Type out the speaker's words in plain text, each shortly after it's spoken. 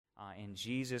in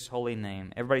Jesus' holy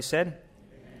name. Everybody said?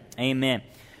 Amen.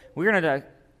 We're going to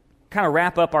kind of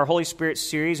wrap up our Holy Spirit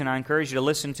series, and I encourage you to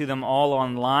listen to them all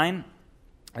online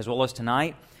as well as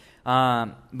tonight.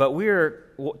 But we're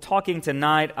talking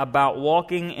tonight about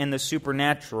walking in the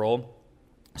supernatural,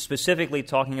 specifically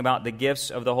talking about the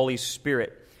gifts of the Holy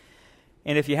Spirit.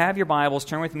 And if you have your Bibles,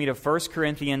 turn with me to 1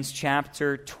 Corinthians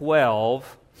chapter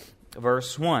 12,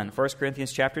 verse 1. 1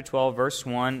 Corinthians chapter 12, verse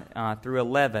 1 through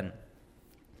 11.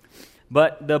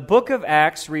 But the book of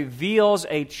Acts reveals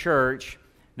a church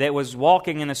that was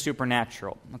walking in the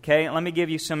supernatural. Okay, let me give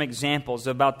you some examples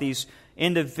about these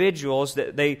individuals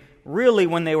that they really,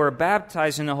 when they were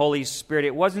baptized in the Holy Spirit,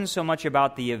 it wasn't so much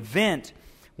about the event.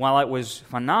 While it was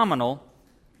phenomenal,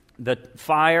 the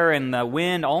fire and the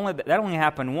wind, that only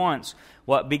happened once.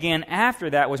 What began after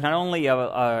that was not only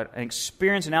an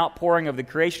experience and outpouring of the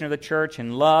creation of the church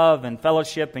and love and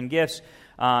fellowship and gifts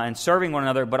and serving one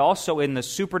another, but also in the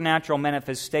supernatural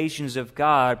manifestations of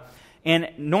God in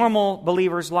normal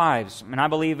believers' lives. And I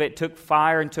believe it took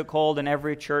fire and took hold in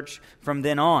every church from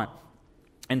then on,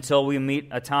 until we meet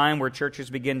a time where churches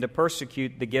begin to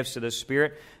persecute the gifts of the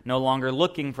Spirit, no longer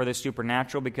looking for the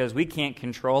supernatural because we can't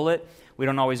control it, we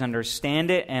don't always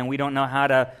understand it, and we don't know how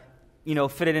to,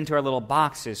 fit it into our little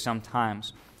boxes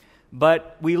sometimes.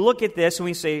 But we look at this and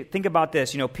we say, think about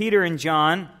this. Peter and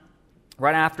John,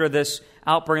 right after this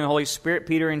outpouring of the Holy Spirit,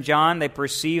 Peter and John, they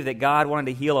perceived that God wanted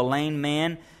to heal a lame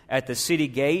man at the city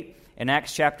gate in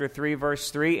Acts chapter 3, verse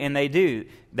 3, and they do.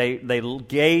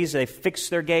 They fix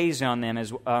their gaze on them,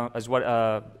 as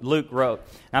what Luke wrote.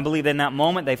 And I believe in that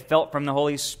moment they felt from the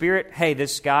Holy Spirit, hey,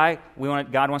 this guy,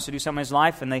 God wants to do something in his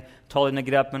life, and they told him to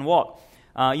get up and walk.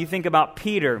 You think about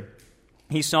Peter.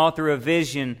 He saw through a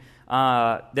vision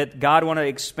that God wanted to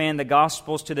expand the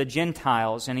Gospels to the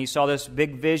Gentiles, and he saw this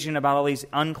big vision about all these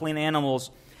unclean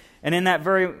animals. And in that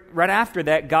right after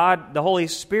that, God, the Holy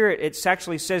Spirit, it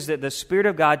actually says that the Spirit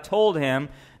of God told him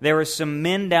there were some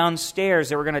men downstairs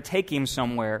that were going to take him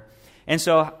somewhere. And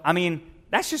so,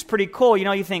 that's just pretty cool.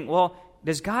 You think, well,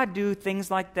 does God do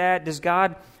things like that? Is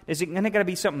it going to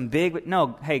be something big? But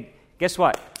no, hey, guess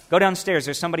what? Go downstairs.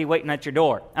 There's somebody waiting at your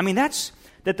door. That's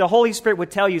that the Holy Spirit would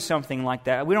tell you something like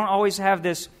that. We don't always have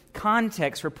this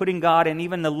context for putting God in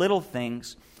even the little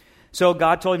things. So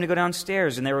God told him to go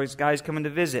downstairs, and there was guys coming to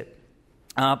visit.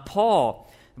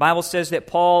 Paul, the Bible says that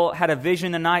Paul had a vision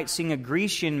in the night seeing a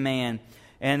Grecian man,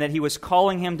 and that he was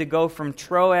calling him to go from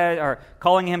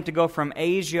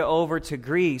Asia over to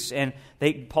Greece. And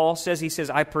Paul says,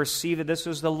 I perceived that this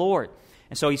was the Lord.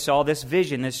 And so he saw this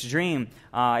vision, this dream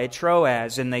at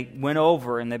Troas, and they went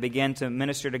over and they began to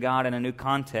minister to God in a new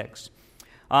context.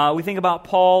 We think about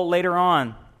Paul later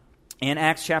on in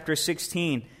Acts chapter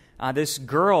 16. This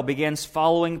girl begins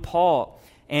following Paul,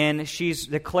 and she's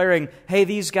declaring, hey,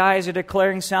 these guys are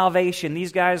declaring salvation.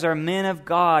 These guys are men of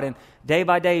God. And day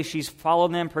by day, she's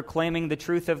following them, proclaiming the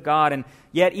truth of God. And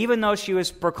yet, even though she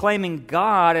was proclaiming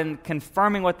God and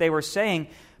confirming what they were saying,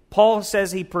 Paul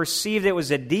says he perceived it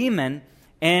was a demon,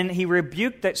 and he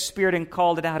rebuked that spirit and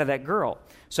called it out of that girl.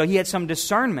 So he had some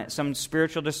discernment, some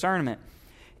spiritual discernment.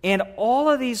 And all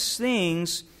of these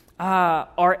things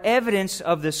are evidence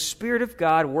of the Spirit of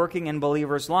God working in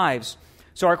believers' lives.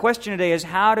 So our question today is,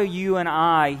 how do you and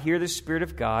I hear the Spirit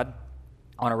of God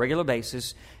on a regular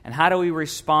basis, and how do we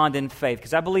respond in faith?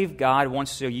 Because I believe God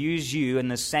wants to use you in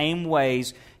the same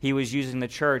ways He was using the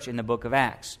church in the book of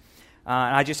Acts.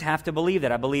 And I just have to believe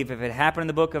that. I believe if it happened in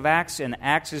the book of Acts, and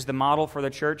Acts is the model for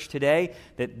the church today,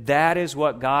 that is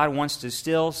what God wants to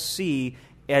still see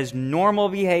as normal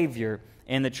behavior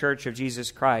in the church of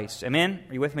Jesus Christ. Amen?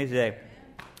 Are you with me today?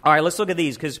 All right, let's look at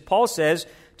these, because Paul says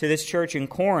to this church in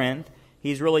Corinth,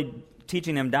 he's really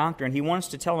teaching them doctrine. He wants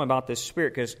to tell them about this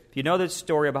Spirit, because if you know the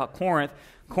story about Corinth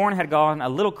had gone a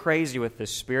little crazy with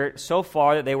this Spirit, so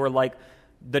far that they were like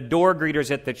the door greeters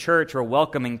at the church were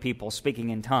welcoming people speaking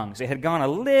in tongues. It had gone a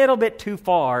little bit too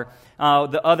far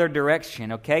the other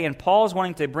direction, okay? And Paul's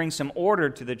wanting to bring some order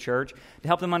to the church to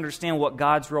help them understand what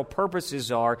God's real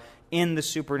purposes are in the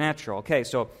supernatural. Okay,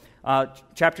 so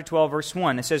chapter 12, verse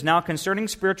 1, it says, now concerning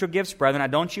spiritual gifts, brethren, I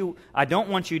don't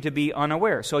want you to be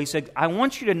unaware. So he said, I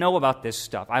want you to know about this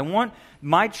stuff. I want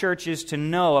my churches to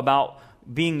know about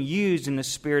being used in the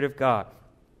Spirit of God.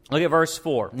 Look at verse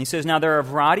 4. And he says, now there are a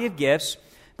variety of gifts,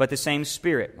 but the same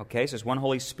Spirit. Okay, so there's one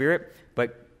Holy Spirit,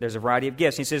 but there's a variety of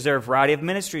gifts. He says there are a variety of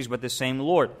ministries, but the same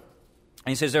Lord. And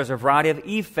he says there's a variety of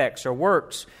effects or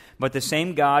works, but the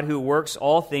same God who works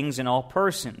all things in all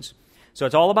persons. So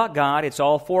it's all about God, it's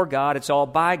all for God, it's all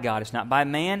by God. It's not by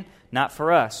man, not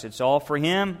for us. It's all for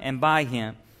Him and by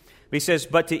Him. But he says,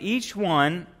 but to each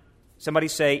one, somebody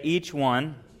say each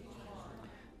one.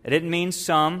 It didn't mean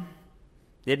some.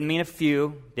 Didn't mean a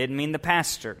few. Didn't mean the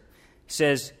pastor. He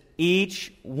says,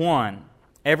 each one,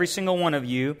 every single one of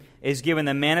you, is given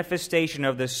the manifestation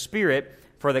of the Spirit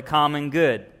for the common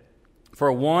good.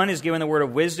 For one is given the word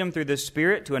of wisdom through the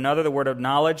Spirit, to another the word of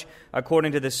knowledge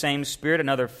according to the same Spirit,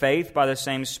 another faith by the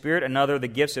same Spirit, another the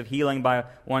gifts of healing by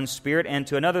one Spirit, and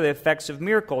to another the effects of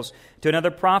miracles, to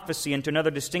another prophecy, and to another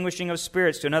distinguishing of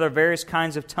spirits, to another various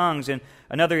kinds of tongues, and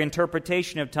another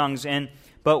interpretation of tongues.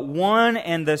 But one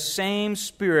and the same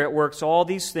Spirit works all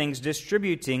these things,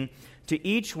 distributing to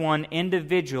each one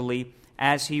individually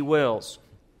as He wills.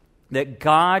 That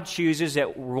God chooses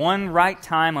at one right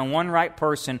time and one right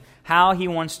person how He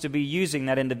wants to be using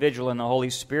that individual in the Holy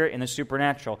Spirit in the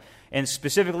supernatural. And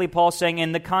specifically, Paul's saying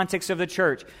in the context of the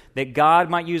church, that God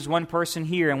might use one person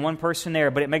here and one person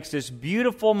there, but it makes this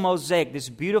beautiful mosaic, this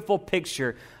beautiful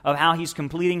picture of how He's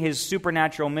completing His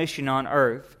supernatural mission on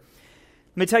earth.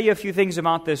 Let me tell you a few things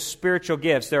about the spiritual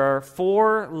gifts. There are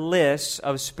 4 lists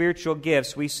of spiritual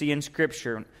gifts we see in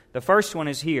Scripture. The first one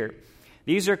is here.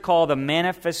 These are called the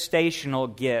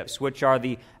manifestational gifts, which are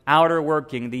the outer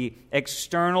working, the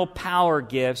external power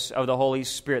gifts of the Holy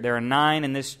Spirit. There are 9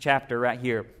 in this chapter right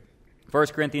here. 1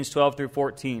 Corinthians 12 through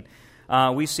 14.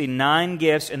 We see 9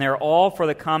 gifts, and they're all for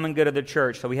the common good of the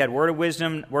church. So we had word of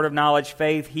wisdom, word of knowledge,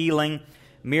 faith, healing,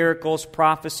 miracles,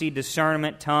 prophecy,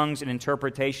 discernment, tongues, and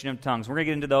interpretation of tongues. We're going to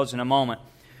get into those in a moment.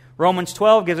 Romans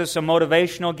 12 gives us some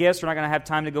motivational gifts we're not going to have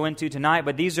time to go into tonight,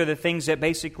 but these are the things that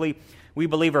basically we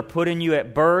believe are put in you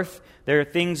at birth. They're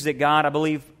things that God, I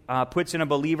believe, puts in a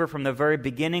believer from the very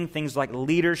beginning, things like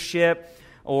leadership,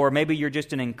 or maybe you're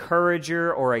just an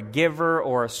encourager or a giver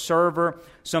or a server.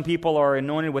 Some people are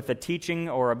anointed with a teaching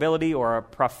or ability or a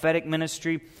prophetic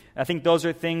ministry. I think those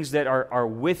are things that are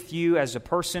with you as a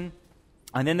person.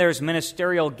 And then there's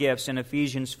ministerial gifts in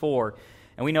Ephesians 4.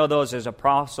 And we know those as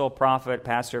apostle, prophet,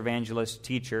 pastor, evangelist,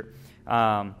 teacher.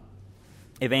 Pastor,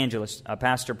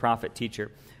 prophet,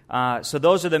 teacher. So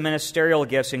those are the ministerial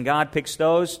gifts, and God picks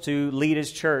those to lead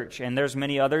His church. And there's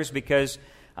many others because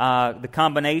the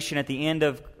combination at the end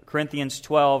of Corinthians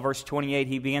 12, verse 28,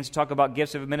 he begins to talk about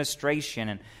gifts of administration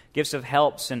and gifts of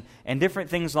helps and different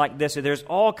things like this. So there's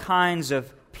all kinds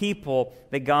of people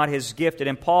that God has gifted.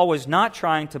 And Paul was not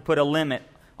trying to put a limit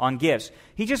on gifts.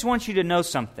 He just wants you to know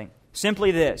something.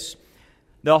 Simply this.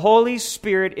 The Holy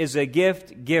Spirit is a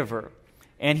gift giver,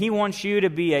 and He wants you to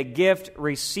be a gift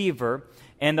receiver.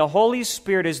 And the Holy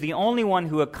Spirit is the only one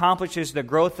who accomplishes the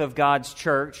growth of God's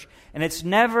church. And it's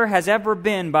never has ever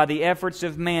been by the efforts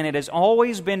of man. It has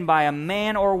always been by a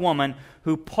man or woman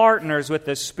who partners with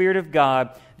the Spirit of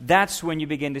God. That's when you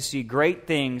begin to see great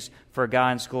things for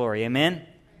God's glory. Amen?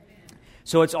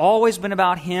 So it's always been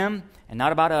about Him and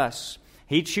not about us.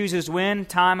 He chooses when,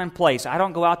 time, and place. I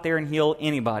don't go out there and heal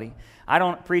anybody. I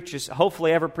don't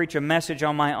hopefully ever preach a message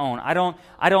on my own. I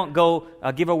don't go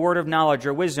give a word of knowledge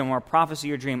or wisdom or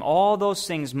prophecy or dream. All those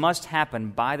things must happen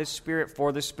by the Spirit,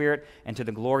 for the Spirit, and to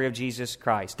the glory of Jesus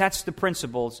Christ. That's the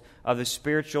principles of the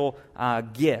spiritual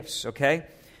gifts, okay?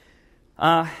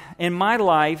 In my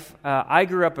life, I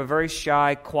grew up a very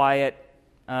shy, quiet,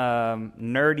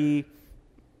 nerdy,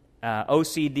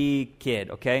 OCD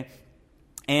kid, okay?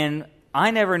 And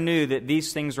I never knew that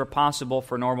these things were possible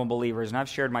for normal believers, and I've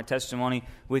shared my testimony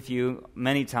with you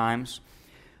many times.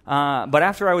 But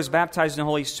after I was baptized in the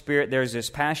Holy Spirit, there's this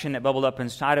passion that bubbled up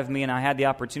inside of me, and I had the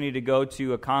opportunity to go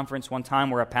to a conference one time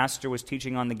where a pastor was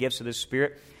teaching on the gifts of the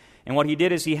Spirit. And what he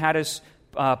did is he had us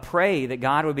pray that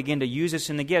God would begin to use us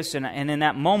in the gifts. And in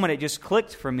that moment, it just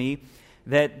clicked for me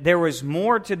that there was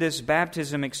more to this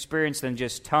baptism experience than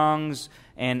just tongues,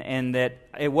 and that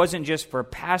it wasn't just for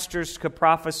pastors to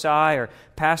prophesy or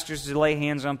pastors to lay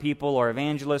hands on people or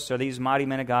evangelists or these mighty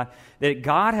men of God, that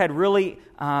God had really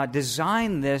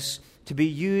designed this to be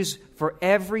used for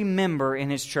every member in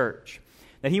His church.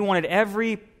 That He wanted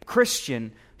every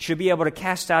Christian should be able to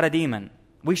cast out a demon.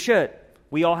 We should.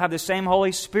 We all have the same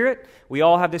Holy Spirit. We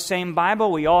all have the same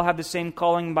Bible. We all have the same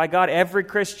calling by God. Every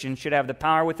Christian should have the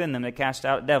power within them to cast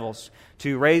out devils,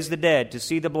 to raise the dead, to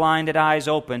see the blinded eyes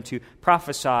open, to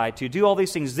prophesy, to do all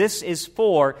these things. This is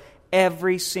for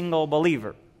every single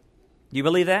believer. Do you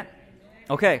believe that?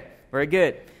 Okay, very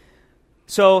good.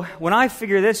 So when I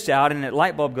figure this out and that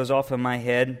light bulb goes off in my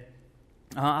head,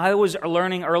 I was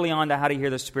learning early on how to hear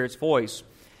the Spirit's voice.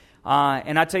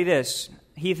 And I tell you this,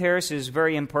 Heath Harris is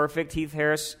very imperfect. Heath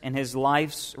Harris, in his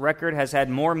life's record, has had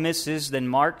more misses than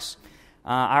marks.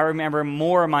 I remember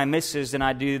more of my misses than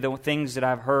I do the things that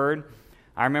I've heard.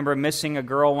 I remember missing a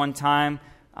girl one time,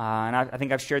 and I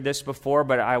think I've shared this before,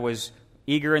 but I was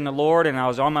eager in the Lord, and I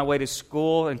was on my way to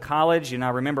school and college, and I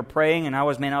remember praying, and I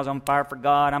was on fire for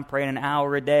God. I'm praying an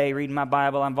hour a day, reading my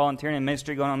Bible. I'm volunteering in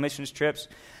ministry, going on missions trips,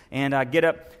 and I get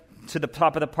up to the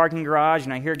top of the parking garage,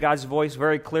 and I hear God's voice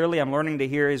very clearly. I'm learning to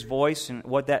hear His voice and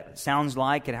what that sounds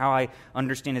like and how I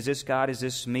understand, is this God, is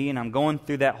this me? And I'm going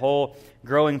through that whole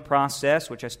growing process,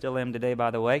 which I still am today,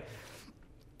 by the way.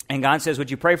 And God says,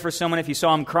 would you pray for someone if you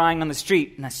saw him crying on the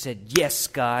street? And I said, yes,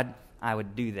 God, I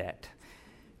would do that.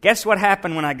 Guess what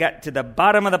happened when I got to the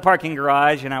bottom of the parking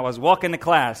garage and I was walking to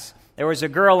class? There was a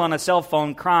girl on a cell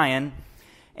phone crying,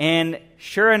 and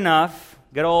sure enough,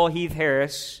 good old Heath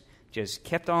Harris just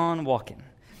kept on walking.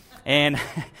 And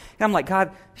I'm like,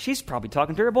 God, she's probably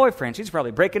talking to her boyfriend. She's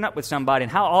probably breaking up with somebody.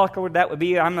 And how awkward that would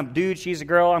be. I'm a dude, she's a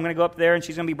girl. I'm going to go up there and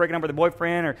she's going to be breaking up with her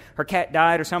boyfriend, or her cat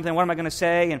died or something. What am I going to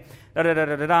say? And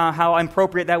da-da-da-da-da-da, how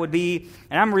inappropriate that would be.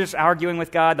 And I'm just arguing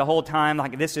with God the whole time,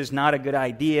 like, this is not a good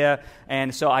idea.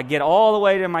 And so I get all the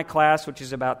way to my class, which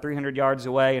is about 300 yards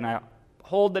away, and I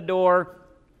hold the door,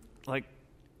 like,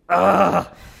 ugh.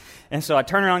 And so I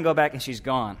turn around and go back, and she's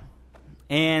gone.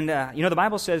 And, the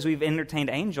Bible says we've entertained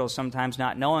angels sometimes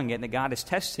not knowing it, and that God is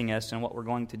testing us in what we're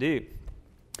going to do.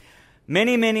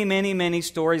 Many, many, many, many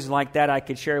stories like that I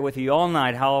could share with you all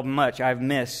night, how much I've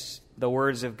missed the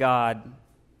words of God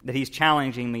that He's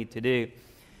challenging me to do.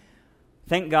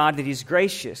 Thank God that He's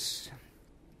gracious.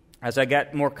 As I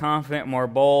got more confident, more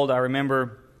bold, I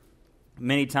remember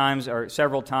many times, or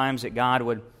several times, that God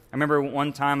would... I remember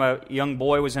one time a young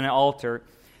boy was in an altar.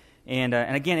 And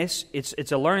again,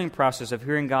 it's a learning process of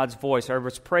hearing God's voice. I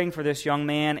was praying for this young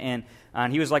man,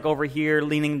 and he was like over here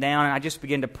leaning down, and I just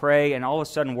began to pray, and all of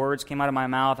a sudden words came out of my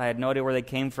mouth. I had no idea where they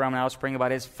came from, and I was praying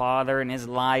about his father and his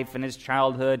life and his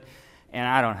childhood, and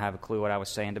I don't have a clue what I was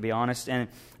saying, to be honest. And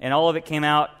all of it came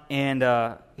out,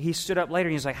 and he stood up later,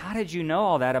 and he's like, how did you know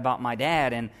all that about my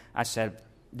dad? And I said,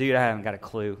 dude, I haven't got a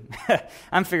clue.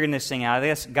 I'm figuring this thing out. I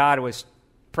guess God was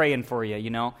praying for you,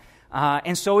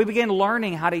 And so we began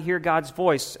learning how to hear God's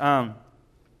voice. I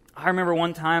remember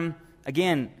one time,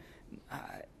 again,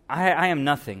 I am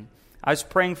nothing. I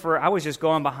was just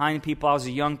going behind people. I was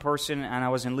a young person, and I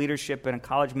was in leadership in a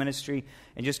college ministry,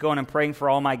 and just going and praying for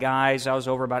all my guys. I was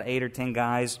over about 8 or 10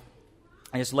 guys.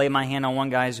 I just laid my hand on one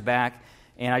guy's back,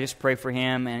 and I just pray for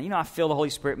him. And, I feel the Holy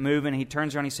Spirit moving. And he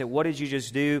turns around and he said, what did you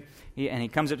just do? And he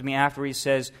comes up to me after. He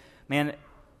says, man,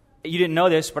 you didn't know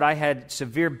this, but I had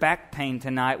severe back pain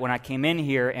tonight when I came in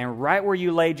here, and right where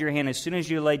you laid your hand, as soon as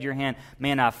you laid your hand,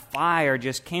 man, a fire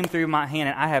just came through my hand,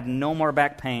 and I have no more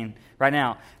back pain right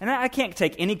now. And I can't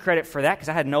take any credit for that because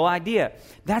I had no idea.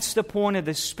 That's the point of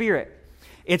the Spirit.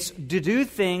 It's to do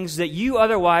things that you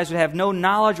otherwise would have no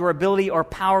knowledge or ability or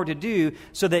power to do,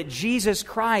 so that Jesus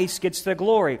Christ gets the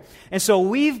glory. And so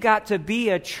we've got to be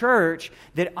a church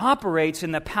that operates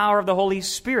in the power of the Holy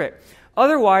Spirit.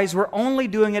 Otherwise, we're only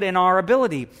doing it in our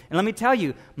ability. And let me tell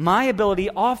you, my ability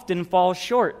often falls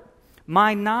short.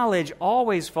 My knowledge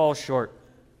always falls short.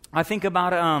 I think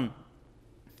about,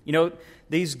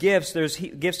 these gifts. There's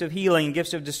gifts of healing,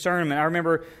 gifts of discernment. I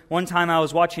remember one time I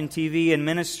was watching TV in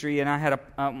ministry, and I had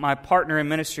my partner in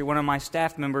ministry, one of my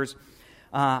staff members.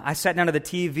 I sat down to the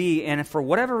TV, and for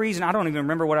whatever reason, I don't even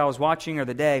remember what I was watching or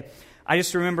the day. I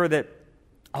just remember that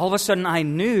all of a sudden I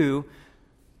knew,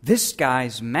 this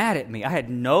guy's mad at me. I had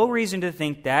no reason to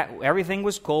think that. Everything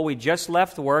was cool. We just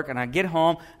left work, and I get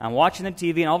home, I'm watching the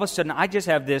TV, and all of a sudden I just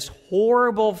have this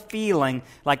horrible feeling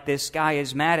like this guy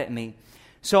is mad at me.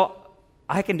 So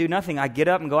I can do nothing. I get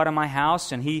up and go out of my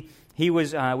house, and he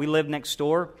was, we lived next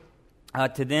door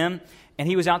to them, and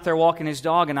he was out there walking his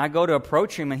dog, and I go to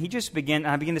approach him, and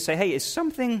I begin to say, hey, is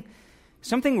something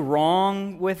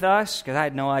wrong with us? Because I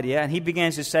had no idea. And he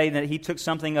begins to say that he took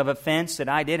something of offense that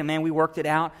I did. And man, we worked it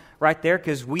out right there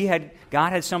because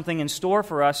God had something in store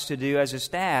for us to do as a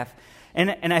staff.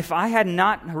 And if I had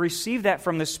not received that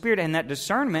from the Spirit and that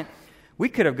discernment, we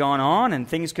could have gone on and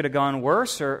things could have gone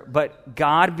worse. But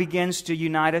God begins to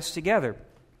unite us together.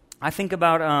 I think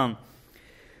about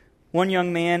one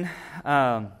young man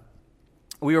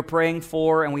we were praying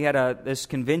for, and we had this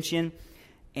convention.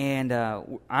 And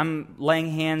I'm laying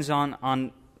hands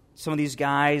on some of these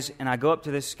guys, and I go up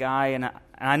to this guy, and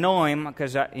I know him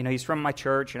because he's from my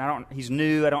church, and he's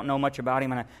new. I don't know much about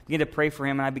him, and I begin to pray for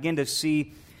him, and I begin to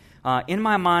see in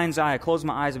my mind's eye. I close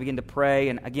my eyes, I begin to pray,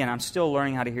 and again, I'm still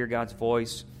learning how to hear God's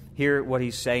voice, hear what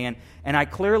He's saying, and I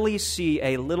clearly see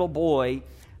a little boy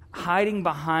hiding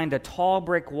behind a tall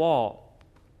brick wall.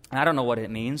 And I don't know what it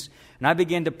means. And I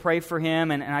begin to pray for him,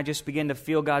 and I just begin to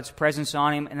feel God's presence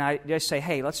on him. And I just say,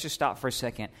 hey, let's just stop for a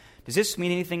second. Does this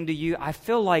mean anything to you? I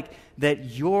feel like that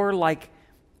you're like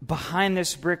behind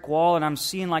this brick wall, and I'm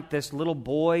seeing like this little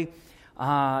boy.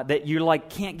 that you like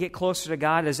can't get closer to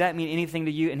God? Does that mean anything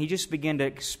to you? And he just began to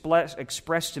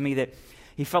express to me that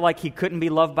he felt like he couldn't be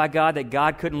loved by God, that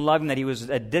God couldn't love him, that he was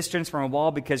a distance from a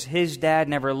wall because his dad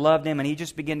never loved him. And he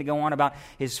just began to go on about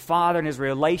his father and his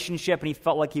relationship, and he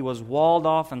felt like he was walled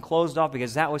off and closed off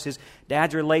because that was his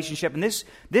dad's relationship. And this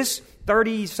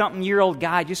 30-something-year-old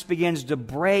guy just begins to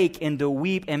break and to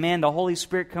weep, and man, the Holy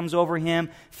Spirit comes over him,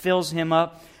 fills him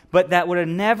up. But that would have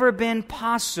never been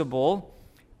possible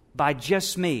by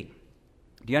just me.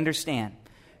 Do you understand?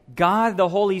 God, the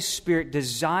Holy Spirit,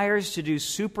 desires to do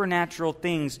supernatural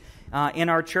things in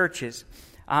our churches.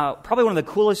 Probably one of the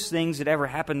coolest things that ever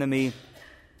happened to me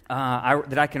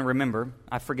that I can remember.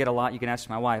 I forget a lot. You can ask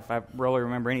my wife. I rarely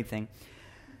remember anything.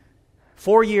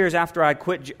 4 years after I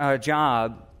quit a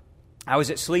job, I was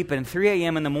asleep, and at 3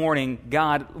 a.m. in the morning,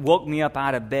 God woke me up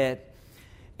out of bed,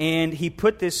 and He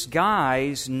put this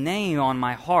guy's name on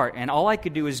my heart, and all I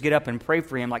could do was get up and pray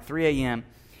for him like 3 a.m.,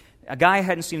 a guy I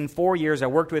hadn't seen in 4 years. I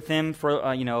worked with him for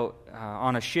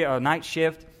on a night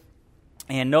shift,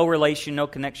 and no relation, no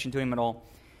connection to him at all.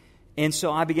 And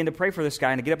so I began to pray for this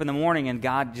guy, and I get up in the morning, and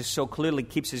God just so clearly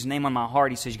keeps his name on my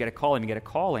heart. He says, "You got to call him. You got to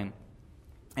call him."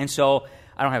 And so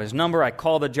I don't have his number. I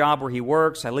call the job where he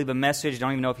works. I leave a message. I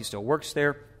don't even know if he still works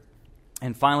there.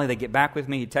 And finally, they get back with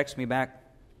me. He texts me back.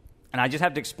 And I just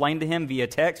have to explain to him via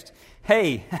text,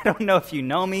 "Hey, I don't know if you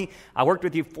know me. I worked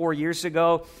with you 4 years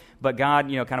ago, but God,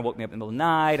 kind of woke me up in the middle of the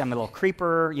night. I'm a little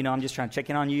creeper. I'm just trying to check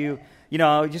in on you.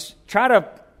 Just try to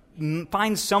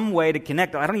find some way to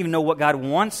connect. I don't even know what God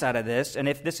wants out of this, and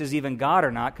if this is even God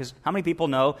or not, because how many people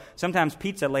know sometimes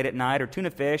pizza late at night or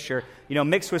tuna fish or,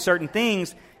 mixed with certain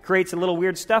things creates a little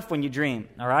weird stuff when you dream,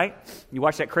 all right? You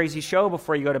watch that crazy show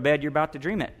before you go to bed, you're about to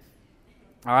dream it,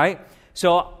 all right?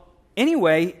 So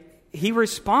anyway, he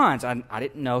responds. I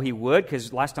didn't know he would,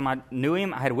 because last time I knew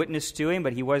him, I had witnessed to him,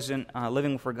 but he wasn't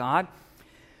living for God.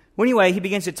 Well, anyway, he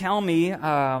begins to tell me,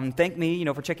 thank me,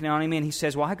 for checking on him, and he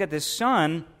says, "Well, I've got this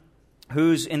son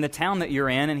who's in the town that you're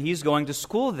in, and he's going to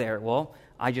school there." Well,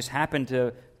 I just happened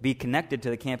to be connected to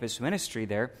the campus ministry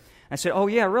there. I said, "Oh,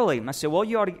 yeah, really?" I said, "Well,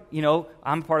 you ought to,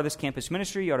 I'm part of this campus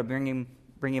ministry. You ought to bring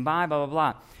him by, blah, blah,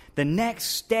 blah." The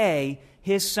next day,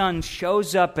 his son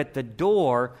shows up at the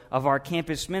door of our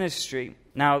campus ministry.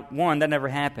 Now, one, that never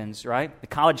happens, right? The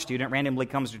college student randomly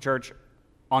comes to church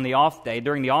on the off day,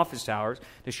 during the office hours,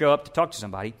 to show up to talk to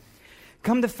somebody.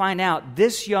 Come to find out,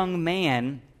 this young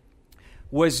man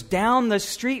was down the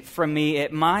street from me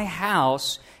at my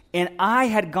house, and I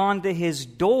had gone to his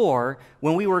door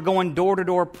when we were going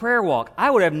door-to-door prayer walk.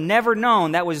 I would have never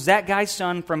known that was that guy's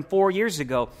son from 4 years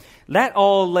ago. That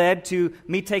all led to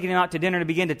me taking him out to dinner to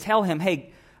begin to tell him,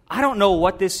 "Hey, I don't know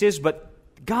what this is, but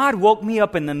God woke me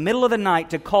up in the middle of the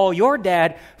night to call your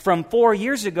dad from 4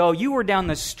 years ago. You were down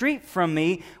the street from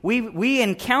me. We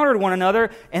encountered one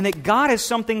another, and that God has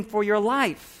something for your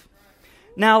life."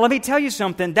 Now, let me tell you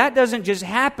something. That doesn't just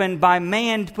happen by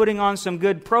man putting on some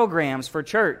good programs for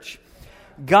church.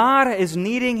 God is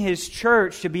needing His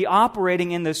church to be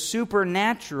operating in the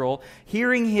supernatural,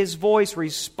 hearing His voice,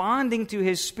 responding to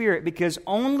His Spirit, because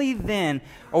only then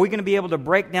are we going to be able to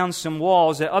break down some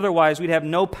walls that otherwise we'd have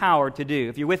no power to do.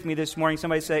 If you're with me this morning,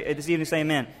 this evening say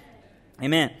amen.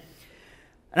 Amen.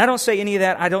 And I don't say any of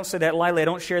that, I don't say that lightly. I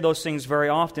don't share those things very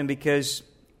often because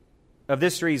of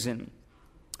this reason.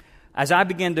 As I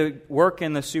began to work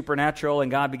in the supernatural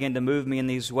and God began to move me in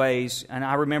these ways, and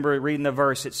I remember reading the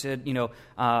verse, it said, in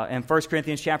 1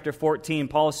 Corinthians chapter 14,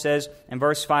 Paul says in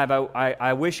verse 5,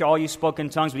 I wish all you spoke in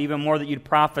tongues, but even more that you'd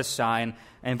prophesy. And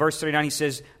in verse 39, he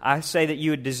says, I say that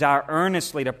you would desire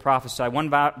earnestly to prophesy. One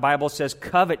Bible says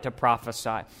covet to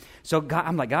prophesy. So God,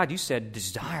 I'm like, God, you said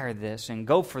desire this and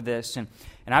go for this. And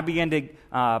I began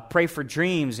to pray for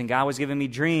dreams, and God was giving me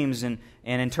dreams and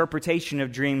interpretation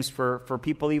of dreams for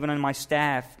people even in my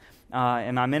staff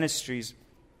and my ministries.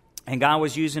 And God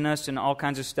was using us in all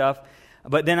kinds of stuff.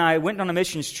 But then I went on a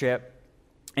missions trip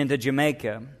into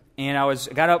Jamaica, and I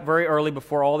got up very early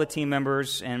before all the team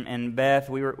members and Beth.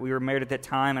 We were married at that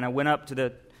time, and I went up to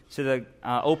the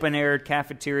open-air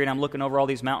cafeteria, and I'm looking over all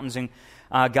these mountains, and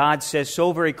God says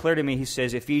so very clear to me, He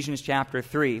says, Ephesians chapter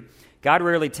 3. God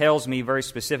rarely tells me very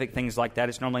specific things like that.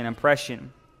 It's normally an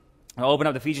impression. I open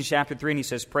up Ephesians chapter 3, and He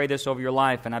says, pray this over your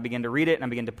life. And I begin to read it, and I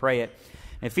begin to pray it.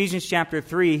 In Ephesians chapter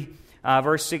 3,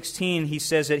 verse 16, He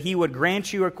says that He would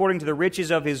grant you, according to the riches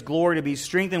of His glory, to be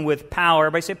strengthened with power.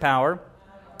 Everybody say power.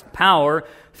 Power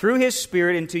through His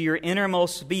Spirit into your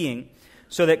innermost being,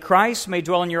 so that Christ may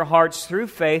dwell in your hearts through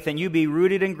faith, and you be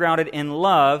rooted and grounded in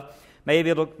love, may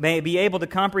be able to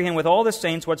comprehend with all the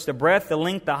saints what's the breadth, the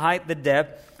length, the height, the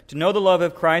depth, to know the love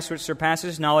of Christ which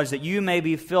surpasses knowledge, that you may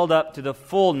be filled up to the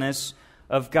fullness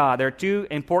of God. There are two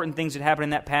important things that happen in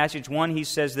that passage. One, he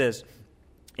says this,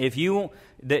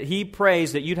 that he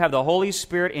prays that you'd have the Holy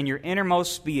Spirit in your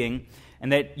innermost being,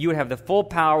 and that you would have the full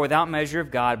power without measure of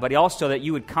God, but also that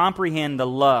you would comprehend the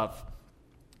love.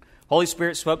 Holy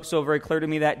Spirit spoke so very clear to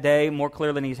me that day, more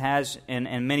clear than he has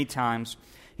and many times.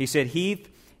 He said, Heath,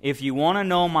 if you want to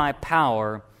know my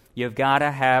power, you've got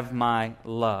to have my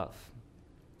love.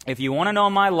 If you want to know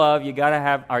my love, you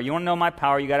want to know my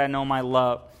power, you got to know my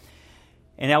love.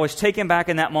 And I was taken back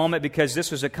in that moment because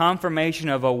this was a confirmation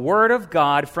of a word of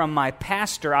God from my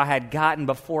pastor I had gotten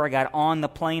before I got on the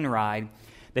plane ride,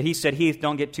 that he said, Heath,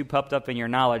 don't get too puffed up in your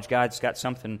knowledge. God's got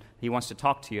something he wants to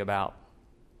talk to you about.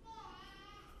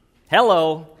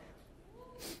 Hello.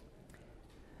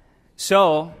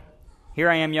 So, here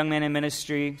I am, young man in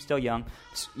ministry, still young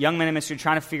man in ministry,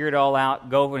 trying to figure it all out,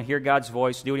 go and hear God's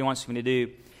voice, do what he wants me to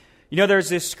do. You know, there's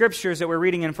this scriptures that we're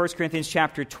reading in 1 Corinthians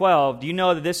chapter 12. Do you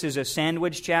know that this is a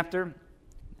sandwich chapter?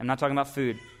 I'm not talking about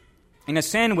food. In a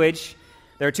sandwich,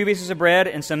 there are two pieces of bread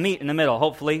and some meat in the middle,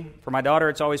 hopefully. For my daughter,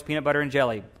 it's always peanut butter and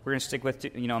jelly. We're going to stick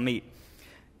with, meat.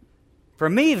 For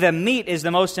me, the meat is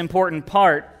the most important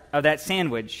part of that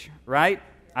sandwich, right?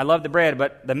 I love the bread,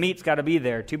 but the meat's got to be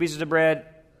there. Two pieces of bread,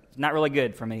 not really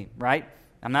good for me, right?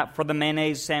 I'm not for the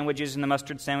mayonnaise sandwiches and the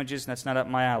mustard sandwiches. That's not up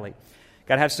my alley.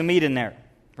 Got to have some meat in there,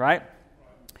 right?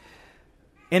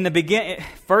 In the beginning,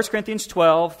 1 Corinthians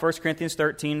 12, 1 Corinthians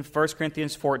 13, 1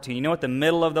 Corinthians 14. You know what the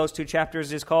middle of those two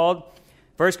chapters is called?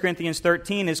 1 Corinthians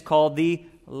 13 is called the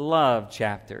love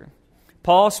chapter.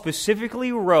 Paul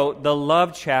specifically wrote the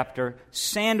love chapter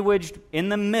sandwiched in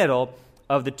the middle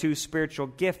of the two spiritual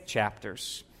gift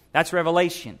chapters. That's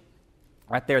revelation.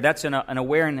 Right there, that's an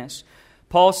awareness.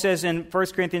 Paul says in 1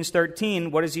 Corinthians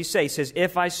 13, what does he say? He says,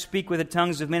 if I speak with the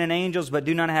tongues of men and angels but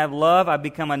do not have love, I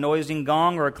become a noising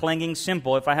gong or a clanging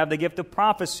cymbal. If I have the gift of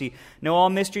prophecy, know all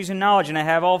mysteries and knowledge, and I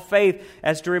have all faith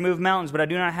as to remove mountains, but I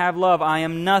do not have love, I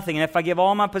am nothing. And if I give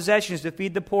all my possessions to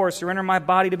feed the poor, surrender my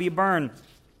body to be burned,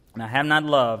 and I have not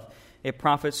love, it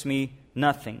profits me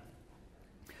nothing.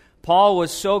 Paul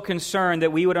was so concerned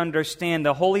that we would understand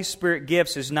the Holy Spirit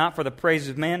gifts is not for the praise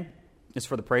of men, it's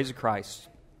for the praise of Christ.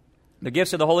 The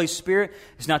gifts of the Holy Spirit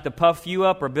is not to puff you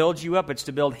up or build you up, it's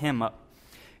to build Him up.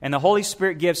 And the Holy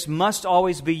Spirit gifts must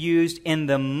always be used in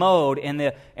the mode and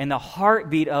the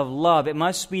heartbeat of love. It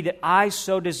must be that I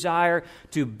so desire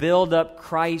to build up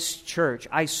Christ's church.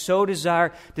 I so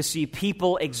desire to see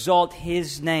people exalt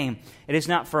His name. It is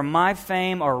not for my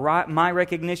fame or my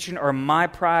recognition or my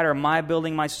pride or my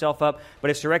building myself up,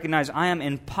 but it's to recognize I am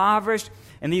impoverished,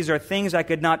 and these are things I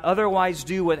could not otherwise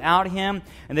do without Him,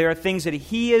 and there are things that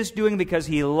He is doing because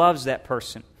He loves that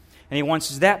person. And He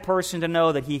wants that person to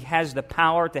know that He has the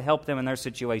power to help them in their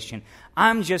situation.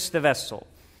 I'm just the vessel.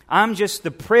 I'm just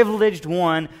the privileged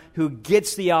one who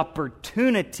gets the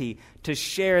opportunity to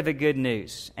share the good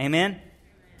news. Amen?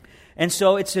 And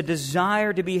so it's a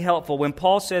desire to be helpful. When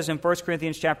Paul says in 1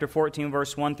 Corinthians chapter 14,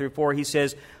 verse 1 through 4, he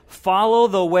says, follow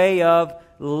the way of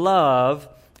love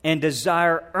and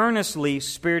desire earnestly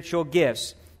spiritual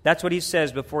gifts. That's what he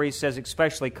says before he says,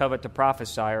 especially covet to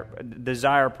prophesy or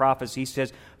desire prophecy. He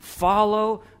says,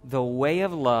 follow the way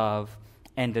of love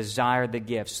and desire the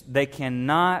gifts. They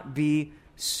cannot be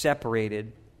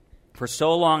separated. For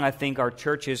so long, I think our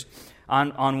churches,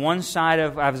 on one side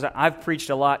of, I've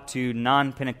preached a lot to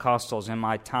non-Pentecostals in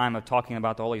my time of talking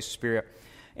about the Holy Spirit.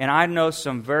 And I know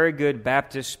some very good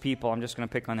Baptist people, I'm just going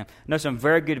to pick on them. I know some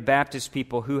very good Baptist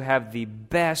people who have the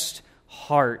best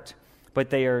heart, but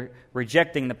they are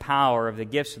rejecting the power of the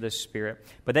gifts of the Spirit.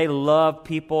 But they love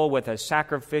people with a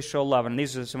sacrificial love, and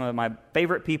these are some of my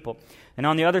favorite people. And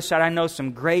on the other side, I know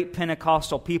some great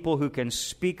Pentecostal people who can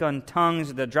speak on tongues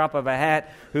at the drop of a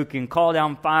hat, who can call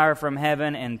down fire from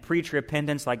heaven and preach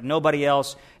repentance like nobody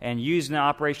else and use the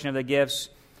operation of the gifts,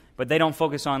 but they don't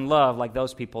focus on love like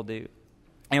those people do.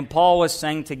 And Paul was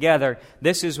saying together,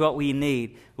 this is what we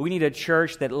need. We need a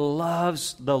church that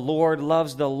loves the Lord,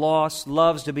 loves the lost,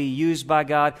 loves to be used by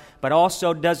God, but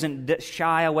also doesn't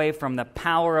shy away from the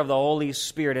power of the Holy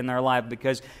Spirit in their life,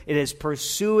 because it is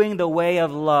pursuing the way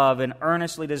of love and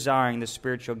earnestly desiring the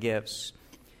spiritual gifts.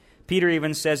 Peter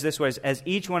even says this way, as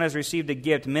each one has received a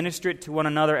gift, minister it to one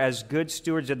another as good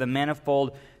stewards of the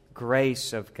manifold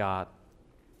grace of God.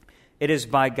 It is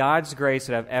by God's grace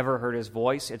that I've ever heard His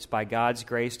voice. It's by God's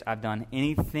grace I've done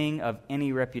anything of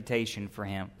any reputation for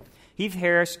Him. Heath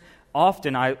Harris,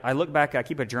 often I look back, I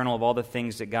keep a journal of all the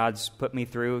things that God's put me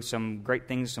through, some great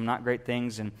things, some not great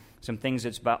things, and some things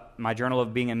that's about my journal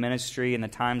of being in ministry and the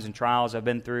times and trials I've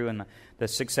been through and the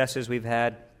successes we've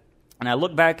had. And I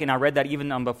look back and I read that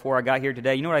even before I got here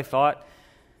today. You know what I thought?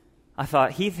 I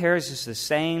thought, Heath Harris is the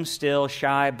same still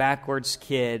shy, backwards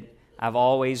kid I've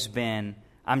always been.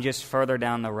 I'm just further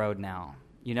down the road now.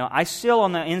 You know, I still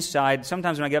on the inside,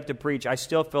 sometimes when I get up to preach, I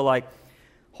still feel like,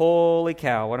 holy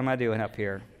cow, what am I doing up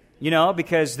here? You know,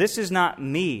 because this is not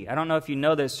me. I don't know if you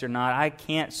know this or not. I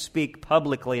can't speak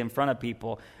publicly in front of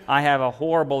people. I have a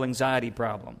horrible anxiety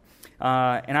problem.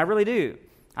 And I really do.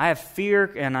 I have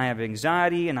fear and I have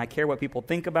anxiety and I care what people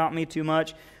think about me too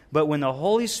much. But when the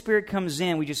Holy Spirit comes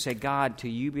in, we just say, God, to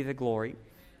you be the glory.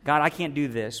 God, I can't do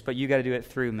this, but you got to do it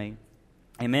through me.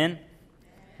 Amen?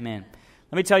 Amen.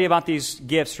 Let me tell you about these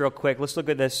gifts real quick. Let's look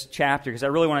at this chapter because I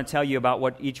really want to tell you about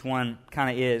what each one kind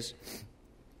of is.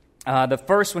 The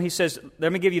first one, he says,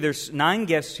 let me give you, there's 9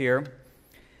 gifts here.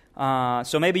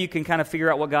 So maybe you can kind of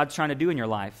figure out what God's trying to do in your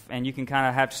life, and you can kind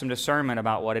of have some discernment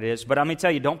about what it is. But I'm going to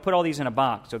tell you, don't put all these in a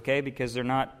box, okay? Because they're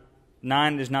not,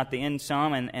 9 is not the end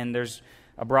sum, and there's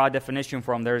a broad definition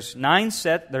for them. There's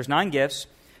 9 gifts,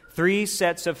 3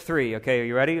 sets of 3. Okay, are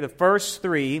you ready? The first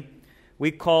 3,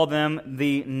 we call them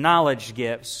the knowledge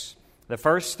gifts. The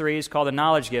first 3 is called the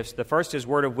knowledge gifts. The first is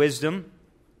word of wisdom.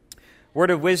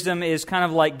 Word of wisdom is kind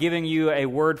of like giving you a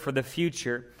word for the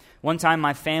future. One time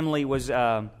my family was,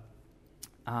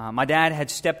 my dad had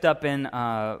stepped up in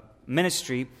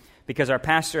ministry because our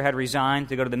pastor had resigned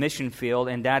to go to the mission field,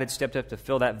 and Dad had stepped up to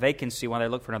fill that vacancy while they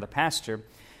looked for another pastor.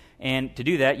 And to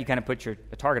do that, you kind of put a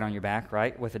target on your back,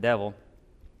 right, with the devil.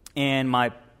 And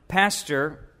my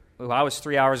pastor, well, I was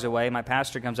 3 hours away, my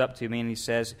pastor comes up to me and he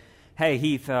says, hey,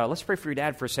 Heath, let's pray for your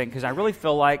dad for a second, because I really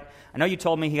feel like, I know you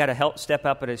told me he had to help step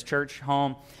up at his church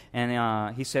home,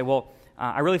 and he said, well,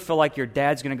 I really feel like your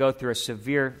dad's going to go through a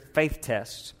severe faith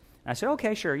test. And I said,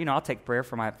 okay, sure, I'll take prayer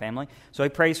for my family. So he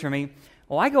prays for me.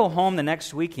 Well, I go home the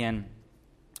next weekend,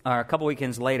 or a couple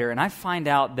weekends later, and I find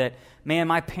out that, man,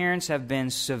 my parents have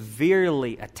been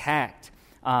severely attacked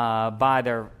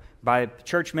by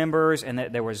church members, and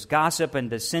that there was gossip and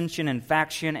dissension and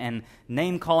faction and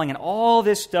name-calling, and all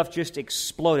this stuff just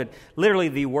exploded. Literally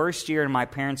the worst year in my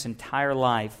parents' entire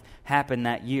life happened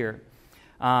that year.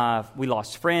 We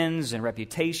lost friends and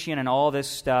reputation and all this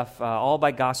stuff, all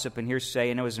by gossip and hearsay,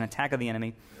 and it was an attack of the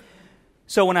enemy.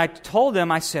 So when I told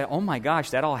them, I said, oh my gosh,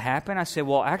 that all happened? I said,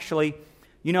 well, actually,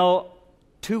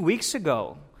 2 weeks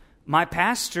ago, my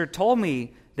pastor told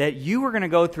me that you were going to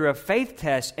go through a faith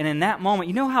test, and in that moment,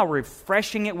 you know how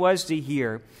refreshing it was to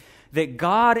hear that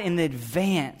God in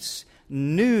advance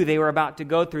knew they were about to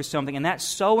go through something, and that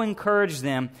so encouraged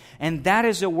them, and that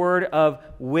is a word of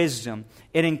wisdom.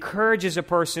 It encourages a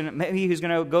person, maybe who's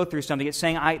going to go through something. It's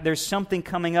saying, there's something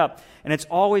coming up, and it's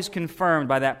always confirmed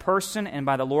by that person and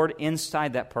by the Lord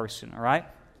inside that person, all right?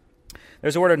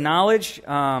 There's a word of knowledge.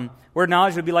 Word of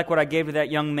knowledge would be like what I gave to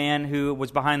that young man who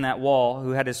was behind that wall,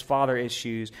 who had his father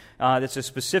issues. That's a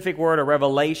specific word, a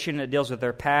revelation that deals with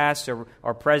their past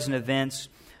or present events.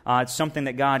 It's something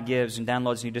that God gives and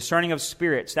downloads you. Discerning of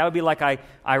spirits. That would be like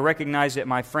I recognized that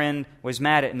my friend was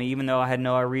mad at me, even though I had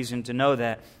no reason to know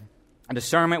that. A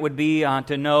discernment would be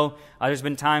to know, there's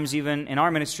been times even in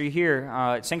our ministry here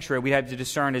at Sanctuary, we had to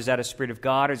discern, is that a spirit of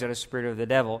God or is that a spirit of the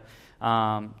devil?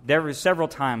 There were several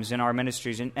times in our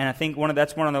ministries, and I think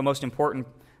that's one of the most important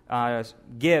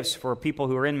gifts for people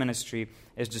who are in ministry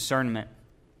is discernment.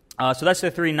 So that's the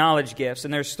 3 knowledge gifts,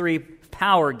 and there's 3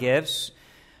 power gifts.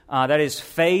 That is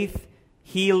faith,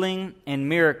 healing, and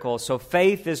miracles. So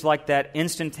faith is like that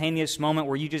instantaneous moment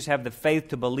where you just have the faith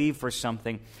to believe for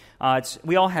something.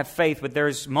 We all have faith, but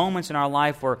there's moments in our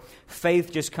life where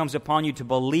faith just comes upon you to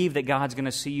believe that God's going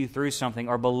to see you through something,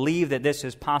 or believe that this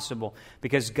is possible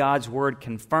because God's Word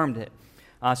confirmed it.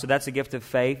 So that's a gift of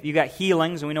faith. You got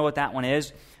healings, and we know what that one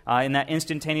is. In that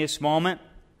instantaneous moment,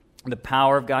 the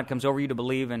power of God comes over you to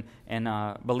believe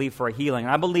and believe for a healing.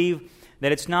 And I believe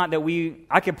that it's not that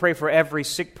I can pray for every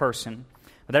sick person,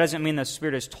 but that doesn't mean the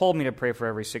Spirit has told me to pray for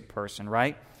every sick person,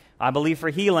 right? I believe for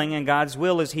healing, and God's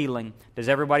will is healing. Does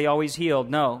everybody always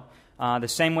healed? No. The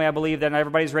same way I believe that not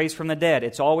everybody's raised from the dead.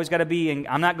 It's always got to be, and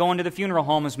I'm not going to the funeral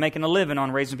homes making a living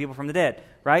on raising people from the dead,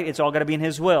 right? It's all got to be in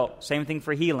His will. Same thing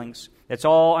for healings. It's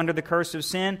all under the curse of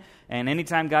sin, and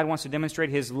anytime God wants to demonstrate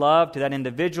His love to that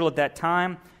individual at that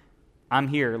time, I'm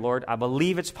here, Lord. I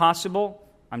believe it's possible.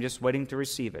 I'm just waiting to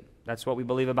receive it. That's what we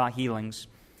believe about healings.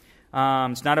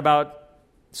 It's not about,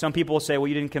 some people say, well,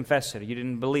 you didn't confess it, or you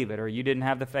didn't believe it, or you didn't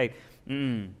have the faith.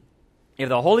 If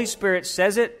the Holy Spirit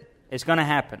says it, it's going to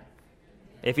happen.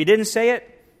 If He didn't say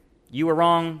it, you were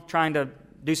wrong trying to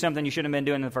do something you shouldn't have been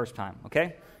doing the first time,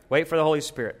 okay? Wait for the Holy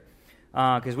Spirit,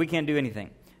 because we can't do anything.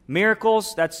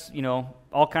 Miracles, that's,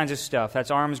 all kinds of stuff. That's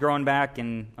arms growing back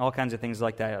and all kinds of things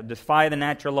like that. Defy the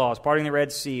natural laws, parting the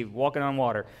Red Sea, walking on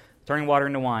water, turning water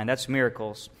into wine. That's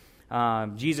miracles.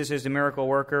 Jesus is the miracle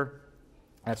worker.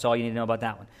 That's all you need to know about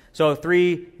that one. So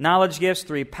 3 knowledge gifts,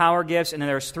 3 power gifts, and then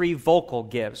there's 3 vocal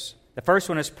gifts. The first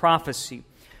one is prophecy.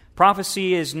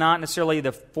 Prophecy is not necessarily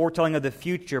the foretelling of the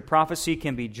future. Prophecy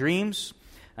can be dreams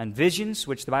and visions,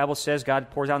 which the Bible says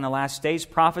God pours out in the last days.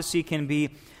 Prophecy can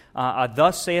be a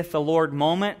thus saith the Lord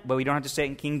moment, but we don't have to say it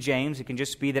in King James. It can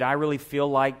just be that I really feel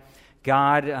like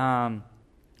God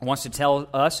wants to tell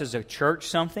us as a church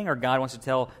something, or God wants to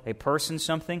tell a person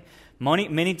something.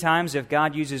 Many times, if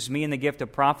God uses me in the gift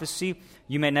of prophecy,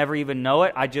 you may never even know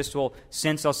it. I just will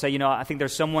sense, I'll say, I think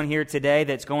there's someone here today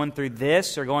that's going through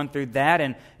this or going through that,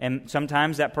 and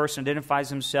sometimes that person identifies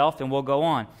himself, and we'll go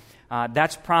on.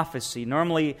 That's prophecy.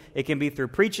 Normally, it can be through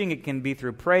preaching, it can be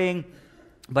through praying,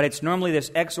 but it's normally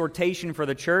this exhortation for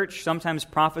the church. Sometimes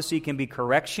prophecy can be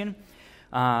correction.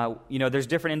 There's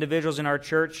different individuals in our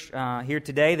church here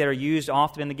today that are used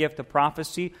often in the gift of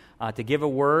prophecy to give a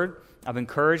word of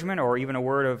encouragement or even a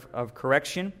word of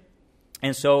correction.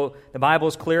 And so the Bible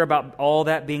is clear about all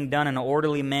that being done in an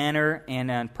orderly manner, and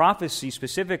in prophecy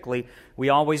specifically, we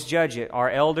always judge it. Our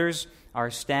elders, our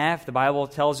staff, the Bible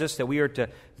tells us that we are to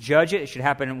judge it. It should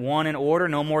happen in 1 in order,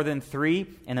 no more than 3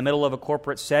 in the middle of a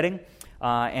corporate setting,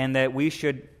 and that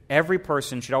every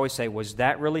person should always say, was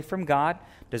that really from God?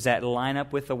 Does that line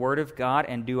up with the Word of God?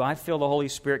 And do I feel the Holy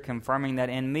Spirit confirming that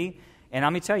in me? And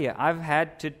let me tell you, I've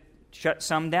had to shut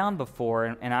some down before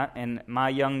in my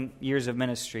young years of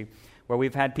ministry, where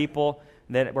we've had people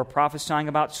that were prophesying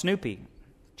about Snoopy.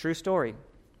 True story.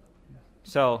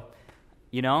 So,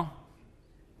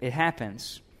 it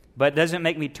happens. But it doesn't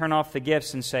make me turn off the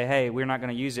gifts and say, hey, we're not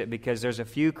going to use it, because there's a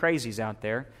few crazies out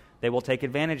there that will take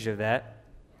advantage of that.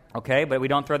 Okay, but we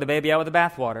don't throw the baby out with the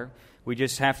bathwater. We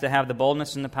just have to have the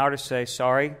boldness and the power to say,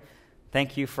 sorry,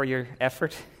 thank you for your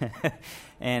effort,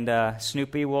 and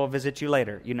Snoopy will visit you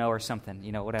later, or something,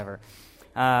 whatever.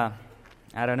 I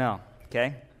don't know,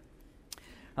 okay?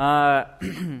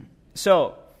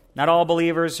 So, not all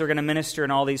believers are going to minister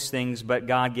in all these things, but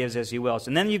God gives as He wills.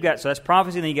 And then so that's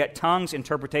prophecy, and then you get tongues,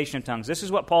 interpretation of tongues. This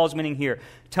is what Paul is meaning here.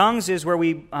 Tongues is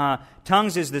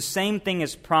tongues is the same thing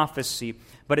as prophecy,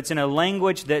 but it's in a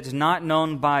language that's not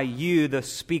known by you, the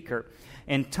speaker.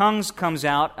 And tongues comes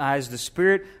out as the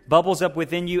Spirit bubbles up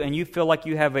within you, and you feel like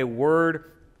you have a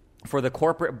word for the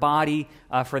corporate body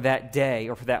for that day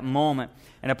or for that moment.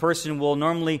 And a person will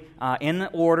normally, in the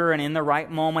order and in the right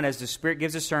moment, as the Spirit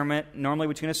gives discernment, normally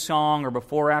between a song or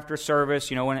before or after service,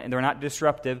 when they're not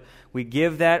disruptive, we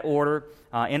give that order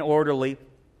in orderly,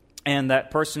 and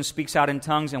that person speaks out in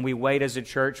tongues, and we wait as a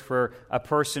church for a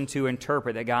person to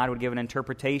interpret, that God would give an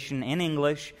interpretation in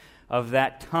English of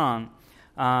that tongue.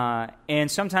 And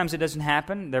sometimes it doesn't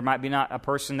happen. There might be not a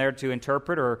person there to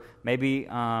interpret, or maybe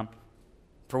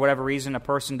for whatever reason a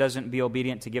person doesn't be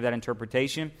obedient to give that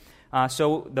interpretation.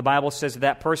 So the Bible says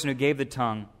that person who gave the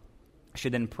tongue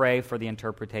should then pray for the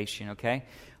interpretation, okay?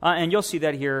 And you'll see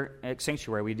that here at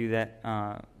Sanctuary. We do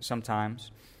that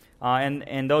sometimes.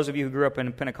 And those of you who grew up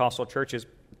in Pentecostal churches,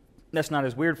 that's not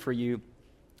as weird for you.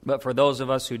 But for those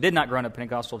of us who did not grow up in a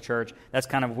Pentecostal church, that's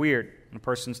kind of weird. When a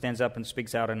person stands up and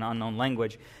speaks out in an unknown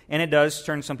language. And it does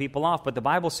turn some people off. But the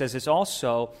Bible says it's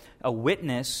also a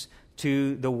witness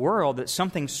to the world that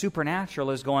something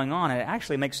supernatural is going on. And it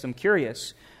actually makes them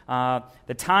curious.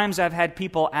 The times I've had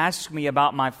people ask me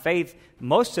about my faith,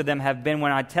 most of them have been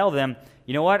when I tell them,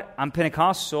 you know what, I'm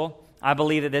Pentecostal. I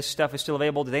believe that this stuff is still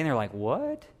available today. And they're like,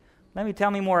 what? Tell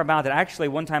me more about that. Actually,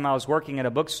 one time I was working at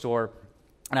a bookstore,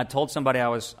 and I told somebody I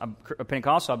was a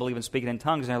Pentecostal, I believe in speaking in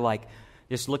tongues, and they're like,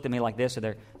 just looked at me like this, or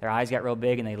their eyes got real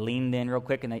big, and they leaned in real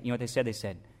quick, and you know what they said? They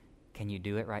said, can you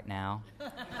do it right now?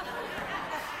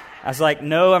 I was like,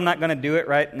 no, I'm not going to do it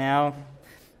right now.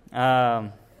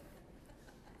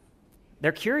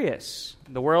 They're curious.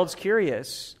 The world's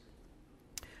curious.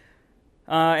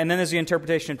 And then there's the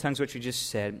interpretation of tongues, which we just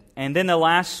said. And then the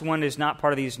last one is not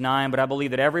part of these 9, but I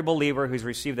believe that every believer who's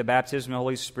received the baptism of the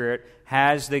Holy Spirit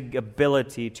has the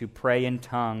ability to pray in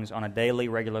tongues on a daily,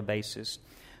 regular basis.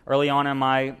 Early on in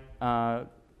my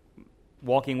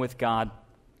walking with God,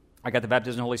 I got the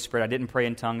baptism of the Holy Spirit. I didn't pray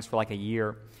in tongues for like a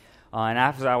year. And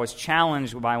after I was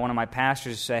challenged by one of my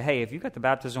pastors to say, hey, if you've got the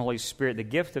baptism of the Holy Spirit, the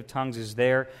gift of tongues is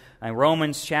there. In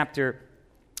Romans chapter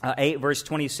 8, verse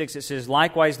 26, it says,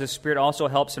 likewise, the Spirit also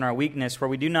helps in our weakness, for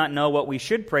we do not know what we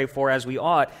should pray for as we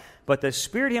ought, but the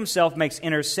Spirit Himself makes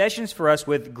intercessions for us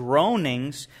with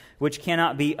groanings which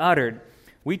cannot be uttered.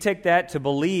 We take that to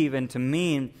believe and to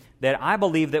mean that I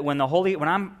believe that when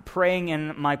I'm praying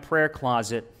in my prayer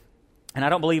closet, and I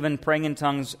don't believe in praying in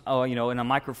tongues, in a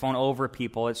microphone over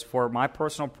people. It's for my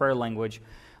personal prayer language.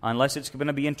 Unless it's going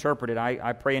to be interpreted,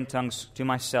 I pray in tongues to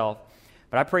myself.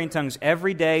 But I pray in tongues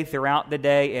every day, throughout the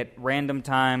day, at random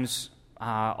times,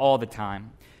 all the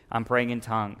time. I'm praying in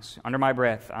tongues. Under my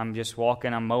breath, I'm just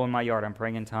walking, I'm mowing my yard, I'm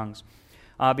praying in tongues.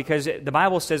 Because the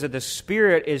Bible says that the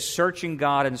Spirit is searching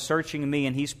God and searching me,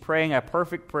 and He's praying a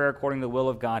perfect prayer according to the will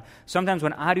of God. Sometimes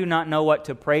when I do not know what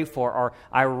to pray for, or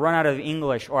I run out of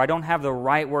English, or I don't have the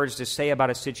right words to say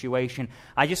about a situation,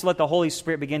 I just let the Holy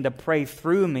Spirit begin to pray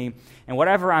through me. And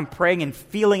whatever I'm praying and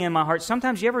feeling in my heart,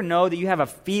 sometimes you ever know that you have a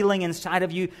feeling inside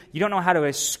of you, you don't know how to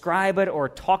ascribe it or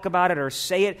talk about it or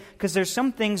say it, because there's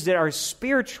some things that are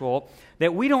spiritual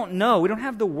that we don't know, we don't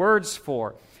have the words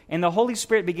for. And the Holy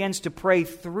Spirit begins to pray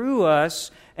through us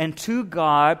and to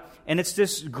God, and it's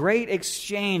this great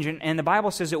exchange. And the Bible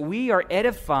says that we are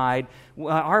edified,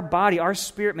 our body, our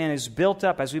spirit man is built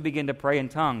up as we begin to pray in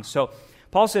tongues. So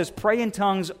Paul says, pray in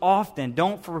tongues often.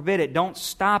 Don't forbid it. Don't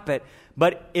stop it.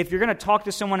 But if you're going to talk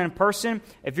to someone in person,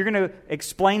 if you're going to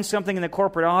explain something in the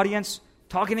corporate audience,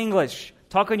 talk in English.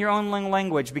 Talk in your own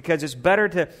language, because it's better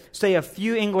to say a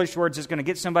few English words that's going to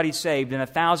get somebody saved than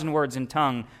 1,000 words in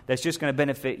tongue that's just going to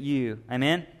benefit you.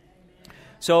 Amen?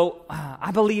 So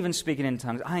I believe in speaking in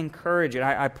tongues. I encourage it.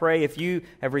 I pray if you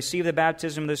have received the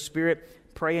baptism of the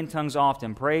Spirit, pray in tongues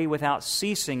often. Pray without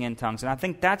ceasing in tongues. And I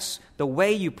think that's the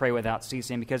way you pray without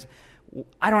ceasing, because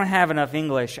I don't have enough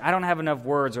English. I don't have enough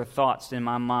words or thoughts in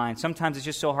my mind. Sometimes it's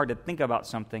just so hard to think about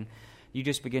something. You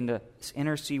just begin to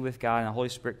intercede with God, and the Holy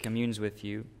Spirit communes with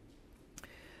you.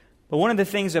 But one of the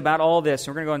things about all this,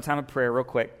 and we're going to go in time of prayer real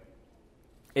quick,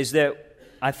 is that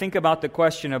I think about the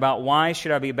question about why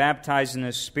should I be baptized in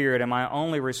the Spirit, and my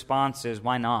only response is,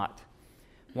 why not?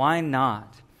 Why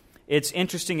not? It's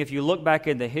interesting, if you look back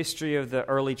at the history of the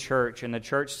early church and the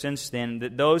church since then,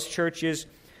 that those churches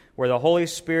where the Holy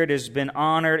Spirit has been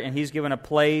honored and He's given a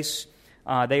place,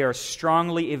 they are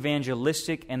strongly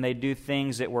evangelistic, and they do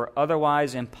things that were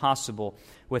otherwise impossible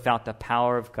without the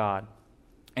power of God.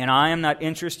 And I am not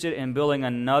interested in building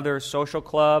another social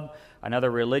club, another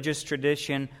religious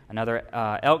tradition, another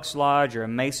Elks Lodge or a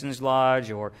Mason's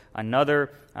Lodge, or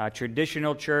another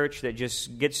traditional church that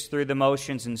just gets through the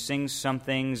motions and sings some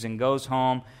things and goes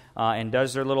home and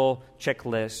does their little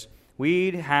checklist.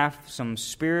 We have some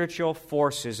spiritual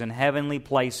forces in heavenly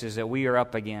places that we are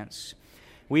up against.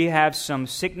 We have some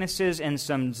sicknesses and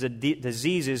some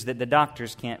diseases that the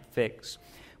doctors can't fix.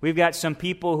 We've got some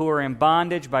people who are in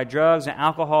bondage by drugs and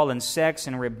alcohol and sex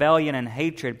and rebellion and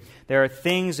hatred. There are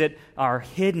things that are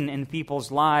hidden in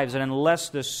people's lives, and unless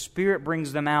the Spirit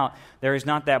brings them out, there is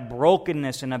not that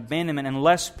brokenness and abandonment.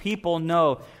 Unless people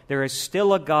know there is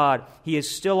still a God, He is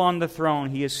still on the throne,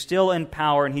 He is still in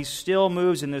power, and He still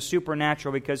moves in the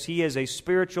supernatural, because He is a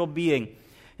spiritual being,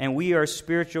 and we are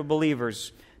spiritual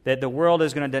believers. That the world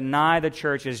is going to deny the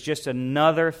church as just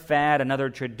another fad, another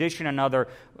tradition, another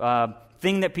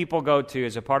thing that people go to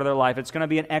as a part of their life. It's going to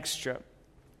be an extra.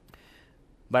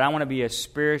 But I want to be a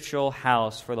spiritual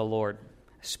house for the Lord,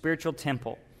 a spiritual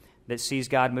temple that sees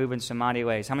God move in some mighty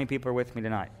ways. How many people are with me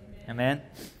tonight? Amen?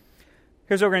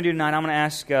 Here's what we're going to do tonight. I'm going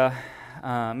to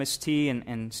ask Miss T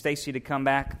and Stacy to come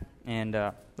back. And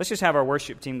let's just have our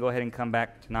worship team go ahead and come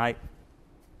back tonight.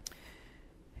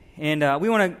 And we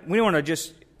want to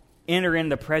just enter in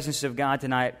the presence of God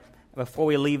tonight before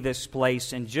we leave this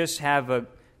place, and just have a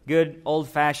good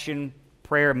old-fashioned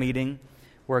prayer meeting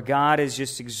where God is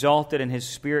just exalted and His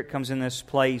Spirit comes in this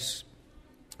place.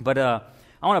 But I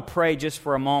want to pray just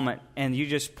for a moment, and you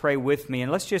just pray with me.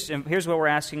 And here's what we're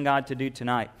asking God to do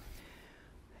tonight.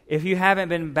 If you haven't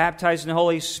been baptized in the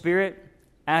Holy Spirit,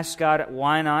 ask God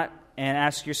why not, and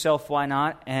ask yourself why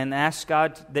not, and ask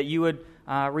God that you would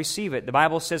receive it. The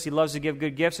Bible says He loves to give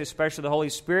good gifts, especially the Holy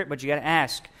Spirit, but you got to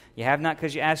ask. You have not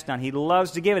because you ask not. He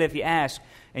loves to give it if you ask.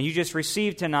 And you just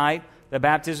received tonight the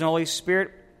baptism of the Holy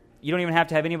Spirit. You don't even have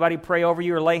to have anybody pray over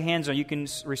you or lay hands on you. You can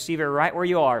receive it right where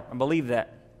you are. I believe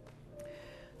that.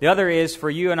 The other is for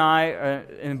you and I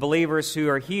and believers who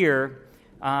are here,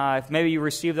 if maybe you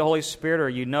received the Holy Spirit, or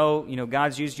you know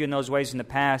God's used you in those ways in the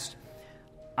past,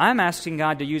 I'm asking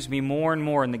God to use me more and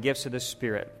more in the gifts of the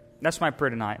Spirit. That's my prayer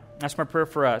tonight. That's my prayer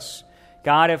for us.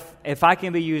 God, if I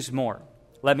can be used more,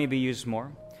 let me be used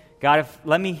more. God,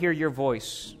 let me hear your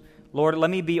voice. Lord, let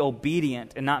me be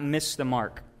obedient and not miss the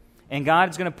mark. And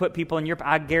God is going to put people in your path.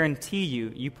 I guarantee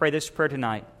you pray this prayer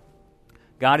tonight.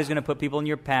 God is going to put people in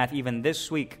your path even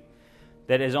this week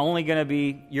that is you're only going to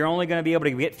be able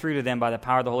to get through to them by the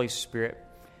power of the Holy Spirit.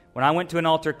 When I went to an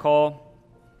altar call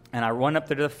and I went up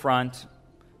to the front,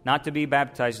 not to be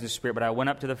baptized in the Spirit, but I went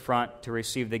up to the front to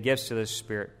receive the gifts of the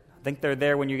Spirit. I think they're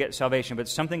there when you get salvation, but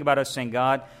something about us saying,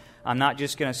 God, I'm not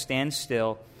just going to stand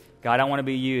still. God, I want to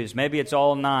be used. Maybe it's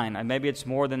all 9. Maybe it's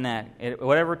more than that. At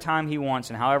whatever time He wants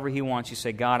and however He wants, you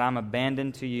say, God, I'm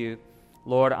abandoned to You.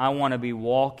 Lord, I want to be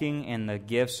walking in the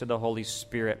gifts of the Holy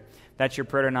Spirit. If that's your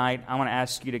prayer tonight, I want to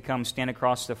ask you to come stand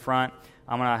across the front.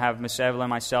 I'm going to have Miss Evelyn and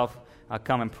myself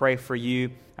come and pray for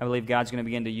you. I believe God's going to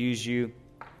begin to use you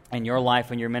in your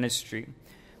life and your ministry.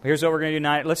 But here's what we're going to do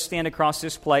tonight. Let's stand across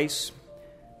this place.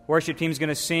 Worship team's going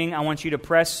to sing. I want you to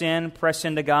press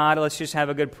into God. Let's just have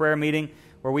a good prayer meeting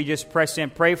where we just press in.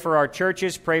 Pray for our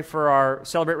churches. Pray for our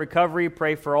Celebrate Recovery.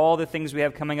 Pray for all the things we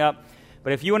have coming up.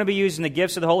 But if you want to be using the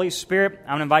gifts of the Holy Spirit, I'm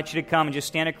going to invite you to come and just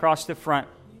stand across the front.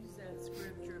 Use that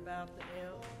scripture about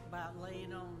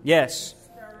laying on. Yes.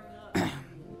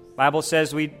 Bible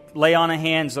says we lay on the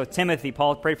hands of Timothy.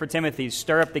 Paul prayed for Timothy.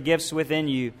 Stir up the gifts within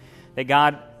you that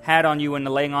God had on you in the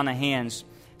laying on the hands.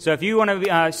 So if you want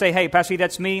to say, hey, Pastor,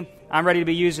 that's me. I'm ready to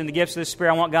be using the gifts of the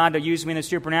Spirit. I want God to use me in the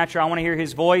supernatural. I want to hear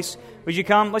His voice. Would you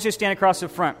come? Let's just stand across the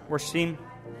front. We're singing.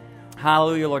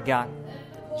 Hallelujah, Lord God.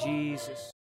 Jesus.